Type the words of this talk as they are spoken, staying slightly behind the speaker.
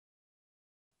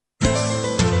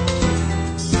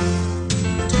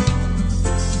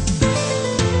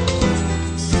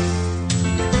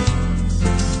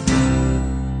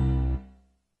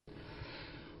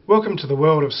Welcome to the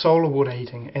world of solar water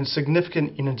heating and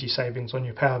significant energy savings on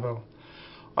your power bill.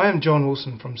 I am John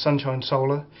Wilson from Sunshine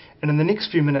Solar, and in the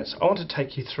next few minutes I want to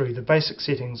take you through the basic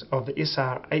settings of the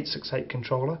SR868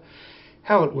 controller,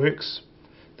 how it works,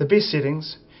 the best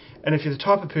settings, and if you're the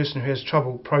type of person who has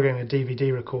trouble programming a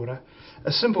DVD recorder,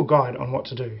 a simple guide on what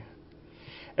to do.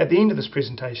 At the end of this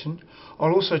presentation,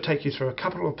 I'll also take you through a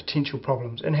couple of potential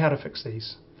problems and how to fix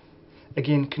these.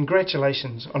 Again,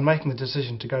 congratulations on making the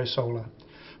decision to go solar.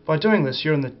 By doing this,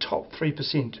 you're in the top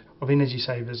 3% of energy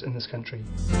savers in this country.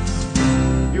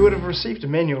 You would have received a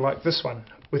manual like this one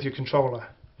with your controller.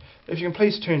 If you can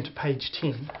please turn to page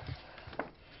 10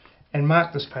 and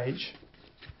mark this page,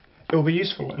 it will be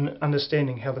useful in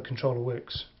understanding how the controller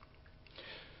works.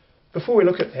 Before we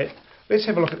look at that, let's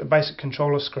have a look at the basic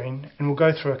controller screen and we'll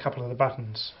go through a couple of the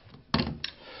buttons.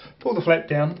 Pull the flap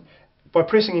down. By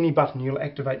pressing any button, you'll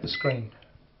activate the screen.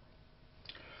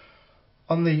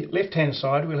 On the left hand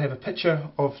side we'll have a picture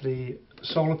of the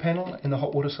solar panel and the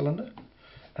hot water cylinder,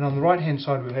 and on the right hand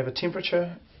side we'll have a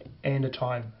temperature and a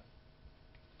time.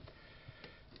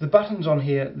 The buttons on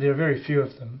here, there are very few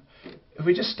of them. If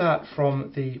we just start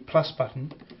from the plus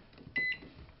button,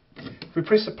 if we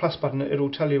press the plus button it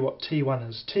will tell you what T1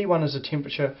 is. T1 is the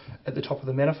temperature at the top of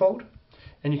the manifold,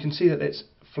 and you can see that that's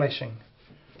flashing.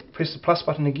 Press the plus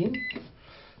button again.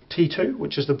 T2,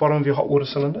 which is the bottom of your hot water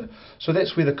cylinder, so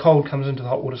that's where the cold comes into the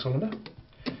hot water cylinder,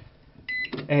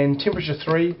 and temperature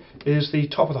 3 is the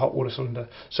top of the hot water cylinder.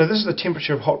 So this is the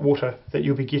temperature of hot water that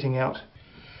you'll be getting out.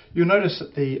 You'll notice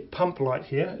that the pump light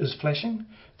here is flashing.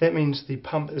 That means the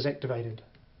pump is activated.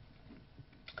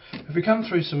 If we come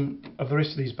through some of the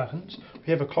rest of these buttons,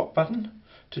 we have a clock button.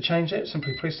 To change that,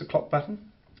 simply press the clock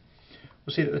button.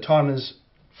 We'll see that the time is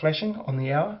flashing on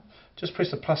the hour. Just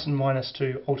press the plus and minus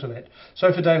to alter that.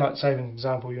 So for daylight saving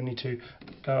example, you'll need to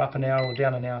go up an hour or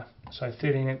down an hour. So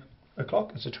 13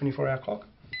 o'clock is a 24-hour clock.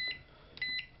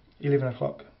 11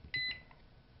 o'clock.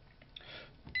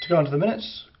 To go on to the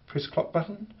minutes, press the clock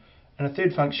button. And a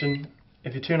third function,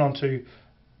 if you turn on to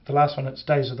the last one, it's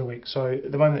days of the week. So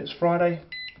at the moment it's Friday,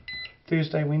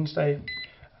 Thursday, Wednesday.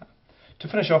 To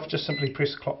finish off, just simply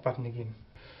press the clock button again.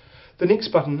 The next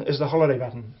button is the holiday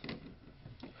button.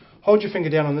 Hold your finger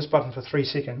down on this button for 3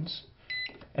 seconds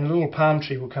and a little palm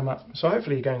tree will come up. So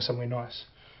hopefully you're going somewhere nice.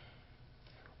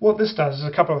 What this does is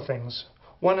a couple of things.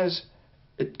 One is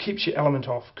it keeps your element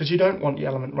off because you don't want your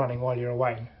element running while you're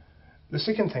away. The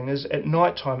second thing is at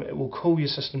night time it will cool your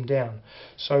system down.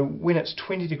 So when it's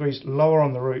 20 degrees lower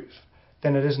on the roof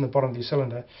than it is in the bottom of your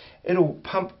cylinder, it'll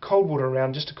pump cold water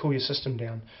around just to cool your system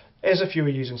down, as if you were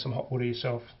using some hot water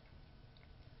yourself.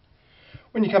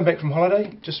 When you come back from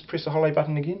holiday, just press the holiday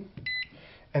button again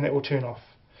and that will turn off.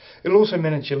 It'll also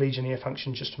manage your Legionnaire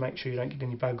function just to make sure you don't get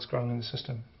any bugs growing in the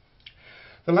system.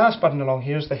 The last button along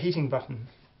here is the heating button.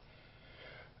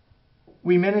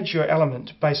 We manage your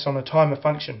element based on a timer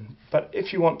function, but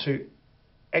if you want to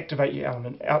activate your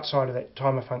element outside of that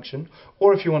timer function,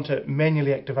 or if you want to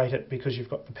manually activate it because you've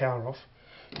got the power off,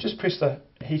 just press the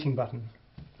heating button.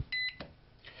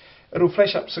 It'll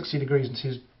flash up 60 degrees and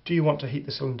says, do you want to heat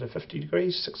the cylinder 50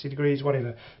 degrees, 60 degrees,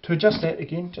 whatever. To adjust that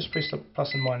again, just press the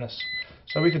plus and minus.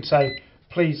 So we could say,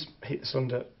 please heat the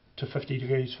cylinder to 50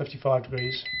 degrees, 55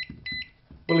 degrees.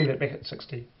 We'll leave it back at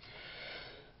 60.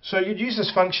 So you'd use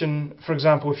this function, for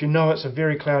example, if you know it's a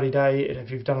very cloudy day, and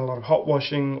if you've done a lot of hot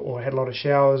washing or had a lot of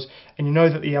showers, and you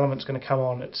know that the element's going to come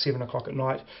on at 7 o'clock at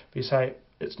night, but you say,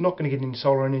 it's not going to get any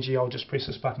solar energy, I'll just press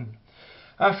this button.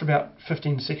 After about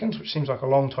 15 seconds, which seems like a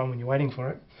long time when you're waiting for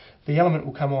it, the element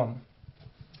will come on.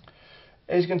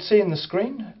 As you can see in the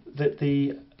screen, that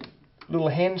the little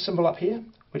hand symbol up here,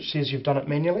 which says you've done it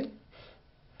manually,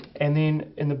 and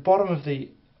then in the bottom of the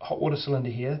hot water cylinder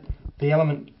here, the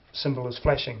element symbol is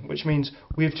flashing, which means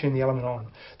we've turned the element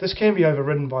on. This can be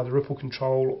overridden by the ripple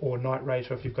control or night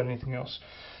rate, or if you've got anything else.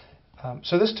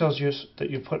 So this tells you that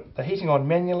you put the heating on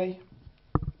manually,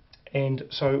 and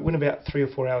so in about 3 or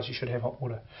 4 hours you should have hot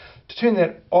water. To turn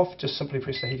that off, just simply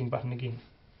press the heating button again.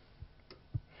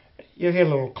 You'll hear a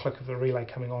little click of the relay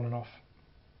coming on and off.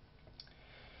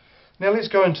 Now let's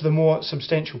go into the more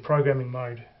substantial programming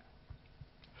mode.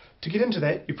 To get into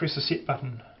that, you press the set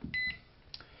button.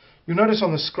 You'll notice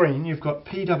on the screen you've got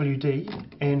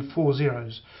PWD and 4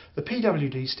 zeros. The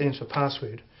PWD stands for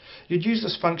password. You'd use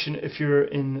this function if you're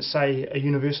in, say, a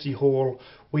university hall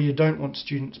where you don't want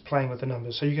students playing with the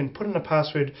numbers. So you can put in a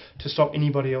password to stop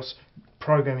anybody else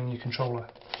programming your controller.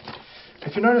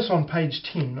 If you notice on page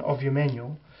 10 of your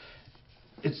manual,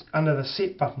 it's under the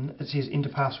set button, it says enter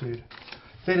password.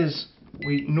 That is,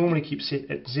 we normally keep set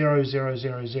at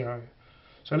 0000.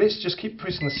 So let's just keep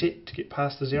pressing the set to get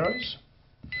past the zeros.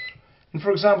 And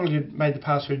for example, you'd made the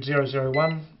password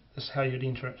 001, this is how you'd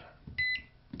enter it.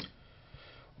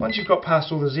 Once you've got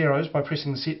past all the zeros by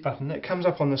pressing the set button, it comes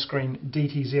up on the screen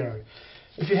DT0.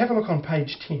 If you have a look on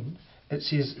page 10, it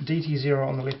says DT0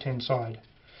 on the left hand side.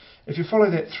 If you follow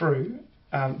that through,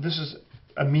 this is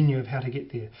a menu of how to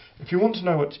get there. If you want to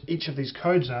know what each of these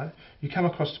codes are, you come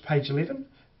across to page 11,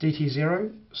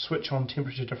 DT0, switch on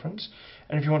temperature difference,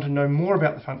 and if you want to know more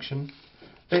about the function,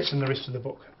 that's in the rest of the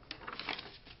book.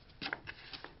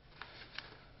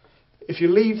 If you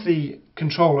leave the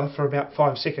controller for about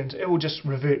 5 seconds, it will just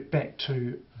revert back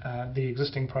to the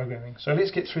existing programming. So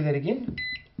let's get through that again.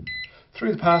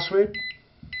 Through the password,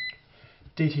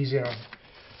 DT0.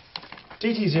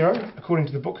 DT0, according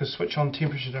to the book, is switch on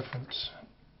temperature difference.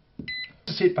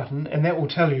 The set button, and that will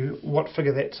tell you what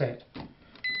figure that's at.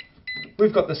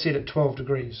 We've got this set at 12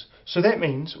 degrees. So that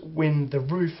means when the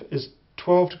roof is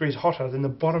 12 degrees hotter than the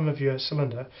bottom of your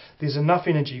cylinder, there's enough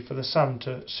energy for the sun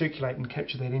to circulate and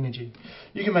capture that energy.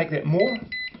 You can make that more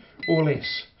or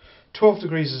less. 12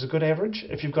 degrees is a good average.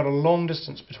 If you've got a long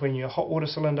distance between your hot water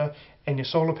cylinder and your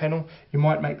solar panel, you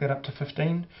might make that up to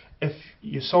 15. If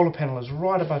your solar panel is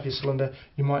right above your cylinder,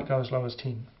 you might go as low as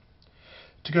 10.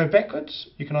 To go backwards,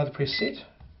 you can either press set,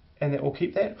 and that will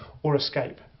keep that, or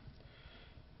escape.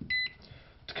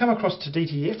 To come across to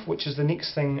DTF, which is the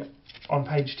next thing on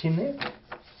page 10 there,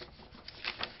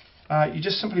 you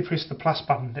just simply press the plus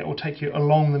button. That will take you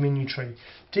along the menu tree.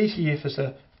 DTF is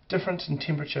the difference in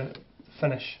temperature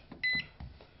finish.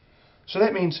 So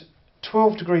that means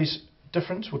 12 degrees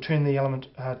difference will turn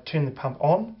the pump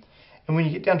on, and when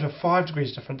you get down to 5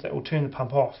 degrees difference, that will turn the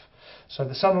pump off. So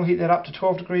the sun will heat that up to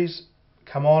 12 degrees,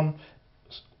 come on.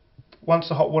 Once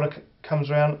the hot water comes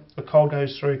around, the cold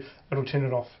goes through, it'll turn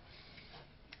it off.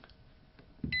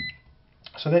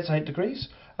 So that's 8 degrees.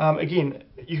 Again,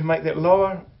 you can make that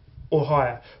lower or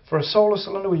higher. For a solar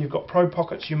cylinder where you've got probe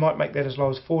pockets, you might make that as low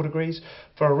as 4 degrees.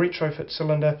 For a retrofit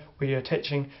cylinder where you're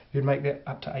attaching, you'd make that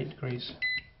up to 8 degrees.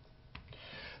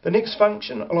 The next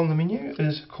function along the menu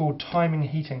is called timing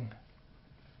heating.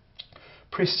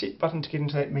 Press set button to get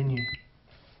into that menu.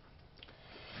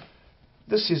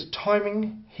 This is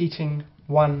timing heating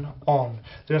 1 on.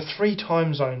 There are 3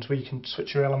 time zones where you can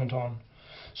switch your element on.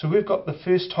 So we've got the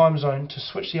first time zone to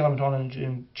switch the element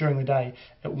on during the day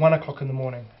at 1 o'clock in the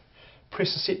morning.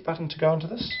 Press the set button to go into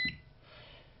this,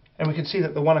 and we can see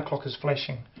that the 1 o'clock is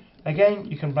flashing.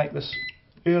 Again, you can make this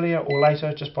earlier or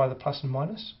later just by the plus and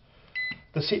minus.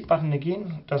 The set button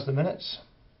again does the minutes.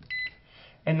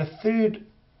 And the third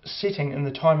setting in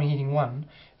the timing heating 1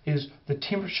 is the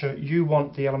temperature you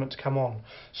want the element to come on.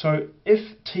 So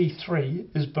if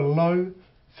T3 is below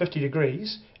 50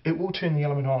 degrees, it will turn the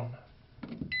element on.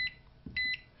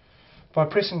 By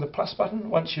pressing the plus button,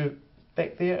 once you're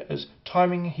back there, is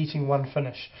timing heating 1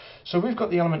 finish. So we've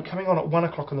got the element coming on at 1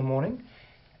 o'clock in the morning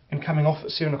and coming off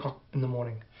at 7 o'clock in the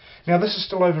morning. Now this is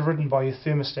still overridden by your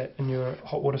thermostat in your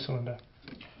hot water cylinder.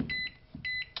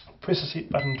 Press the set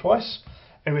button twice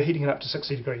and we're heating it up to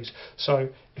 60 degrees. So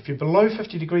if you're below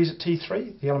 50 degrees at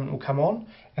T3, the element will come on,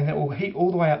 and that will heat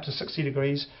all the way up to 60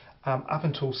 degrees up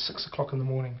until 6 o'clock in the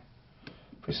morning.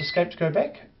 Press escape to go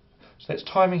back. So that's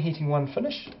timing heating 1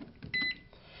 finish.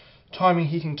 Timing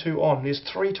heating 2 on. There's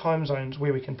 3 time zones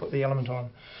where we can put the element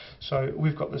on. So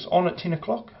we've got this on at 10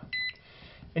 o'clock.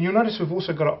 And you'll notice we've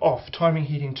also got it off, timing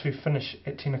heating 2 finish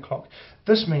at 10 o'clock.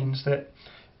 This means that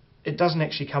it doesn't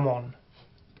actually come on.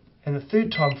 In the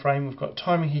third time frame, we've got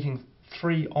timing heating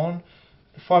 3 on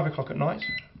at 5 o'clock at night.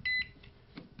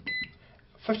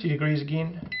 50 degrees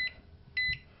again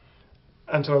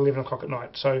until 11 o'clock at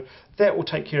night. So that will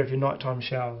take care of your nighttime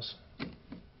showers.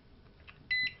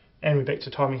 And we're back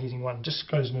to timing heating 1, just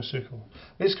goes in a circle.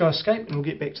 Let's go escape and we'll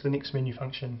get back to the next menu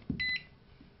function.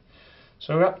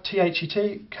 So we're up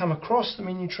THET, come across the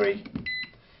menu tree,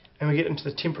 and we get into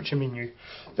the temperature menu.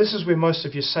 This is where most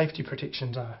of your safety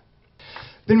protections are.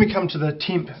 Then we come to the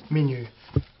temp menu.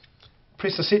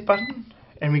 Press the set button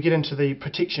and we get into the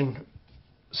protection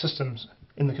systems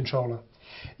in the controller.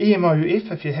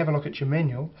 EMOF, if you have a look at your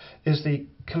manual, is the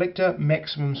collector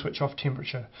maximum switch off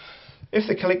temperature. If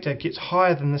the collector gets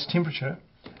higher than this temperature,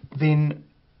 then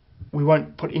we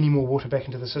won't put any more water back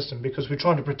into the system because we're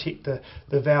trying to protect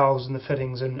the valves and the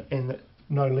fittings and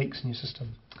no leaks in your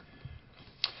system.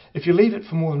 If you leave it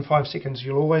for more than 5 seconds,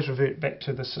 you'll always revert back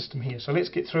to the system here. So let's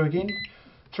get through again.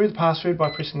 Through the password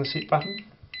by pressing the set button.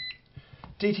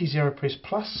 DT0 press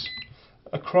plus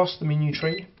across the menu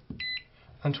tree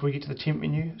until we get to the temp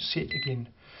menu, set again.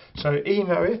 So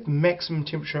EMOF, maximum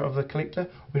temperature of the collector.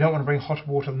 We don't want to bring hotter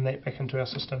water than that back into our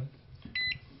system.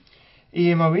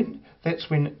 EMON, that's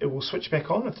when it will switch back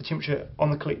on. If the temperature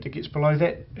on the collector gets below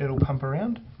that, it'll pump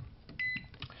around.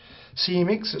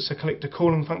 CMX, it's a collector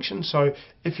cooling function, so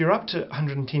if you're up to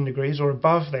 110 degrees or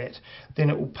above that, then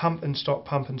it will pump and stop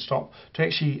to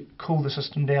actually cool the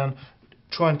system down,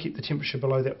 try and keep the temperature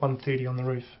below that 130 on the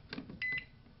roof.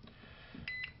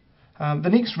 The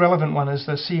next relevant one is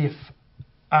the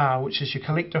CFR, which is your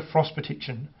collector frost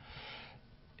protection.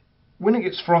 When it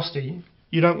gets frosty,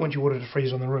 you don't want your water to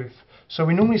freeze on the roof, so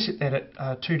we normally set that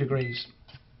at 2 degrees.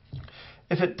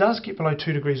 If it does get below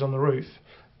 2 degrees on the roof,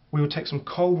 we will take some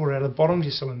cold water out of the bottom of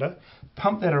your cylinder,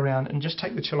 pump that around and just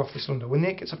take the chill off the cylinder. When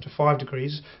that gets up to 5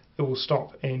 degrees, it will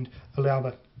stop and allow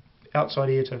the outside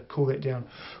air to cool that down.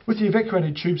 With the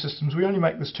evacuated tube systems, we only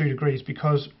make this 2 degrees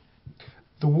because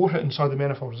the water inside the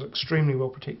manifold is extremely well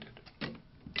protected.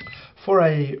 For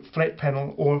a flat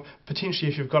panel, or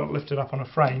potentially if you've got it lifted up on a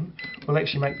frame, we'll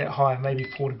actually make that higher, maybe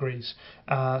 4 degrees.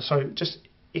 So just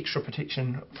extra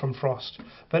protection from frost.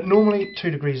 But normally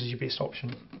 2 degrees is your best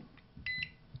option.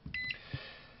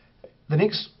 The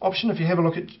next option, if you have a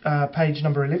look at page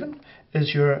number 11,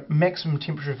 is your maximum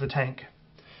temperature of the tank.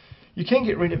 You can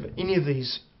get rid of any of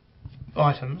these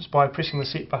items by pressing the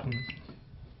set button.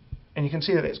 And you can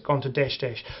see that it's gone to dash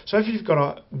dash. So if you've got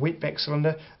a wetback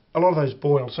cylinder, a lot of those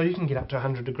boil, so you can get up to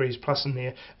 100 degrees plus in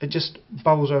there. It just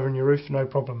bubbles over in your roof, no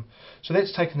problem. So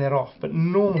that's taken that off, but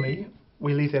normally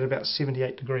we leave that at about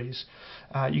 78 degrees.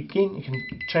 You can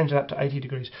change it up to 80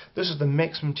 degrees. This is the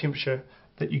maximum temperature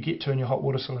that you get to in your hot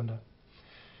water cylinder.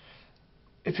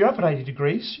 If you're up at 80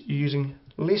 degrees, you're using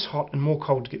less hot and more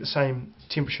cold to get the same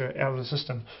temperature out of the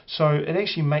system. So it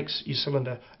actually makes your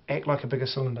cylinder act like a bigger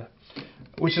cylinder,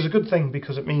 which is a good thing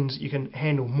because it means you can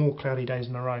handle more cloudy days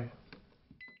in a row.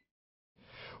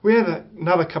 We have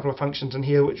another couple of functions in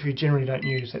here which we generally don't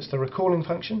use. That's the recalling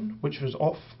function, which was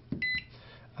off.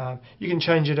 You can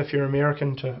change it if you're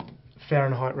American to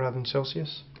Fahrenheit rather than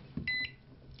Celsius.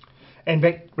 And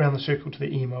back round the circle to the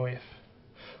EMOF.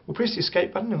 We'll press the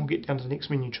escape button and we'll get down to the next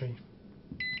menu tree.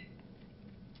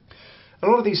 A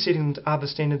lot of these settings are the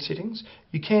standard settings.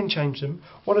 You can change them.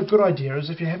 What a good idea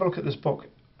is, if you have a look at this book,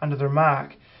 under the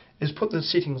remark, is put the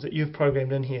settings that you've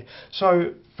programmed in here.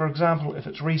 So, for example, if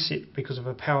it's reset because of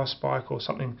a power spike or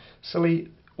something silly,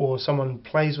 or someone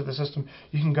plays with the system,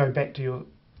 you can go back to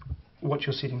what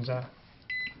your settings are.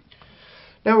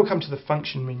 Now we'll come to the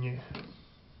function menu.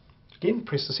 Again,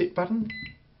 press the set button.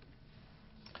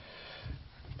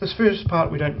 This first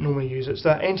part we don't normally use. It's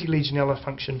the anti-legionella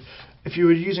function. If you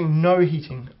were using no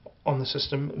heating on the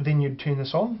system, then you'd turn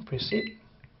this on, press set,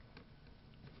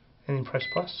 and then press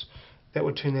plus. That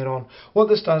would turn that on. What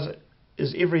this does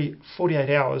is every 48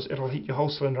 hours it'll heat your whole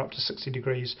cylinder up to 60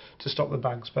 degrees to stop the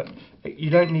bugs, but you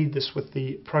don't need this with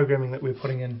the programming that we're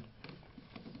putting in.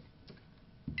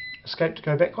 Escape to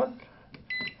go back one,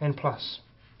 and plus.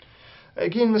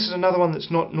 Again, this is another one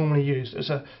that's not normally used. It's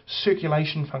a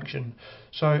circulation function.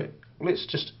 So let's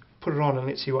just put it on and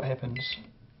let's see what happens.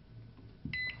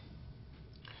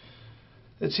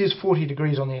 It says 40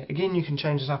 degrees on there. Again, you can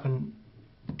change this up and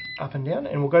down,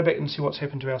 and we'll go back and see what's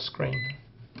happened to our screen.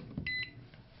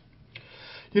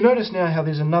 You notice now how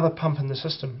there's another pump in the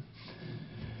system.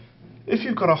 If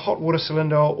you've got a hot water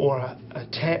cylinder or a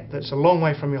tap that's a long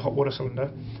way from your hot water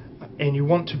cylinder, and you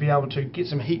want to be able to get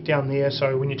some heat down there,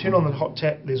 so when you turn on the hot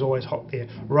tap there's always hot there,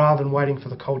 rather than waiting for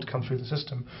the cold to come through the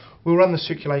system, we'll run the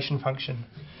circulation function.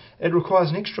 It requires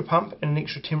an extra pump and an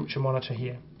extra temperature monitor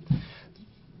here.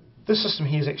 This system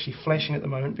here is actually flashing at the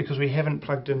moment because we haven't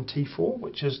plugged in T4,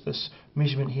 which is this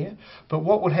measurement here. But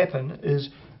what would happen is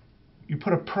you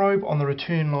put a probe on the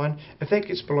return line. If that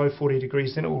gets below 40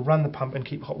 degrees, then it will run the pump and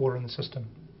keep hot water in the system.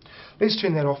 Let's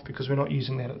turn that off because we're not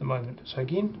using that at the moment. So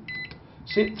again,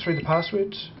 set through the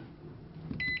passwords,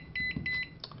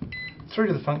 through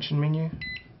to the function menu,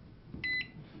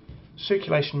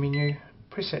 circulation menu,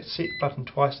 press that set button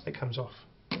twice, that comes off.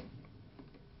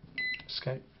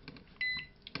 Escape.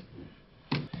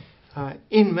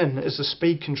 Nmin is the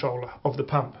speed controller of the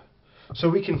pump. So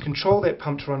we can control that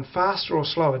pump to run faster or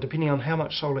slower depending on how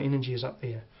much solar energy is up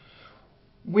there.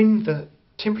 When the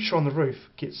temperature on the roof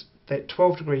gets that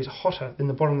 12 degrees hotter than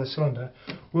the bottom of the cylinder,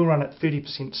 we'll run at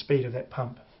 30% speed of that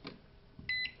pump.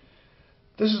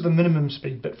 This is the minimum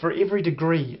speed, but for every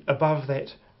degree above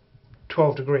that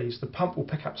 12 degrees, the pump will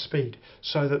pick up speed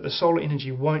so that the solar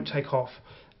energy won't take off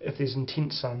if there's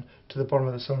intense sun to the bottom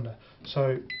of the cylinder.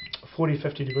 So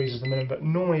 40-50 degrees is the minimum, but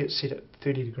normally it's set at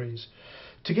 30 degrees.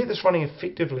 To get this running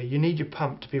effectively, you need your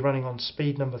pump to be running on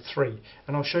speed number 3,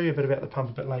 and I'll show you a bit about the pump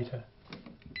a bit later.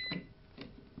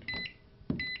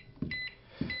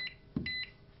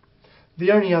 The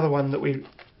only other one that we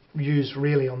use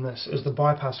really on this is the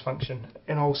bypass function,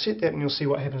 and I'll set that and you'll see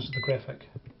what happens to the graphic.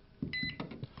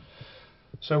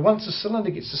 So once the cylinder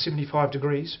gets to 75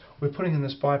 degrees, we're putting in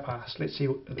this bypass. Let's see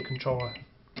the controller.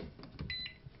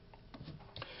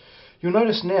 You'll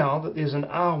notice now that there's an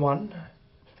R1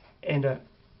 and a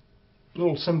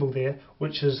little symbol there,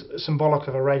 which is symbolic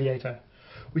of a radiator.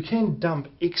 We can dump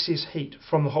excess heat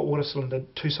from the hot water cylinder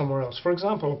to somewhere else. For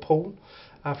example, a pool,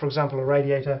 for example, a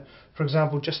radiator, for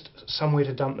example, just somewhere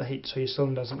to dump the heat so your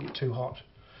cylinder doesn't get too hot.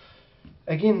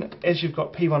 Again, as you've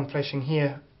got P1 flashing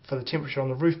here for the temperature on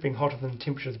the roof being hotter than the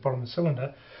temperature at the bottom of the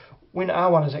cylinder, when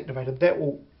R1 is activated, that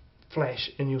will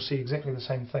flash and you'll see exactly the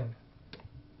same thing.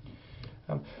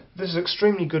 This is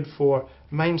extremely good for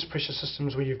mains pressure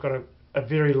systems where you've got a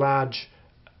very large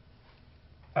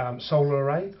solar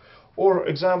array, or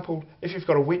example, if you've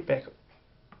got a wetback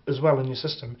as well in your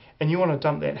system and you want to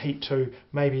dump that heat to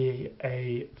maybe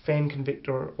a fan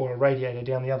convector or a radiator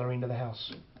down the other end of the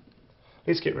house.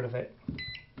 Let's get rid of that.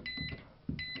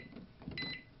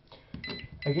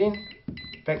 Again,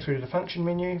 back through to the function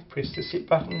menu, press the set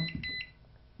button,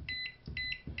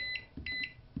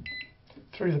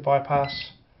 through the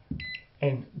bypass,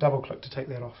 and double click to take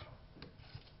that off.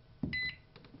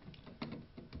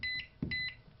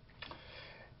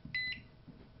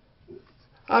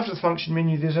 After the function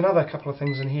menu, there's another couple of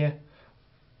things in here.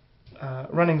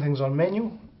 Running things on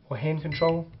manual or hand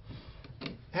control,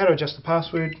 how to adjust the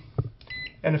password,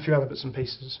 and a few other bits and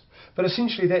pieces. But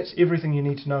essentially that's everything you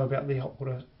need to know about the hot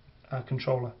water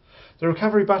controller. The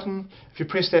recovery button, if you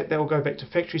press that, that will go back to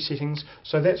factory settings,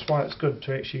 so that's why it's good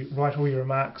to actually write all your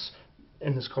remarks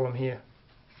in this column here.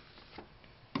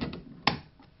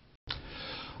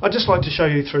 I'd just like to show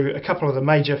you through a couple of the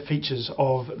major features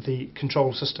of the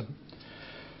control system.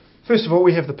 First of all,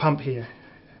 we have the pump here.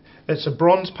 It's a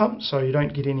bronze pump, so you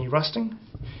don't get any rusting.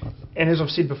 And as I've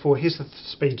said before, here's the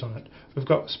speeds on it. We've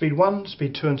got speed 1,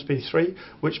 speed 2 and speed 3,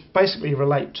 which basically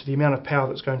relate to the amount of power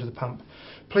that's going to the pump.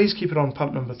 Please keep it on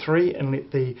pump number 3 and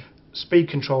let the speed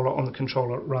controller on the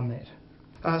controller run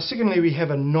that. Secondly, we have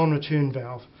a non-return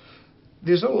valve.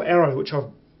 There's a little arrow which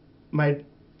I've made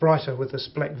brighter with this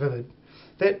black vivid.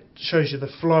 That shows you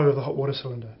the flow of the hot water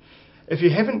cylinder. If you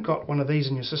haven't got one of these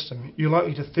in your system, you're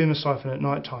likely to thermosiphon at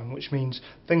night time, which means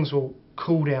things will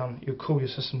cool down, you'll cool your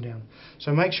system down.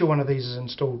 So make sure one of these is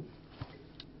installed.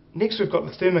 Next we've got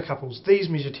the thermocouples. These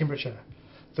measure temperature.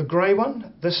 The grey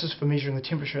one, this is for measuring the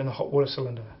temperature in the hot water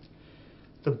cylinder.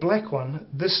 The black one,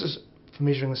 this is for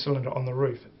measuring the cylinder on the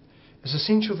roof. It's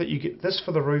essential that you get this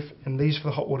for the roof and these for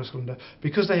the hot water cylinder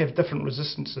because they have different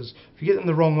resistances. If you get them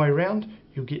the wrong way around,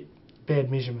 you'll get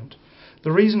bad measurement.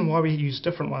 The reason why we use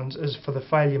different ones is for the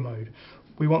failure mode.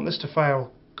 We want this to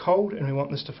fail cold and we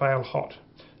want this to fail hot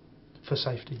for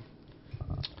safety.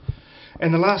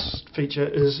 And the last feature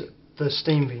is the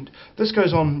steam vent. This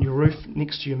goes on your roof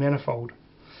next to your manifold.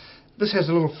 This has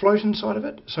a little float inside of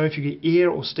it, so if you get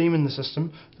air or steam in the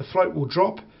system, the float will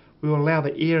drop. We will allow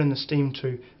the air and the steam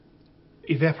to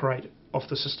evaporate off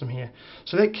the system here.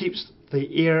 So that keeps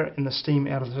the air and the steam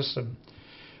out of the system.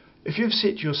 If you've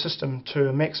set your system to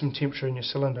a maximum temperature in your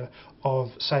cylinder of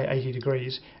say 80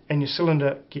 degrees and your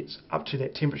cylinder gets up to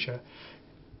that temperature,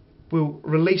 we'll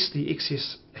release the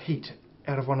excess heat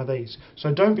out of one of these.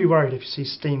 So don't be worried if you see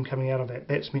steam coming out of that.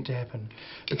 That's meant to happen.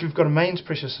 If you've got a mains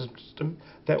pressure system,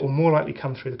 that will more likely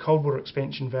come through the cold water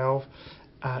expansion valve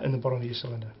in the bottom of your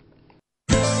cylinder.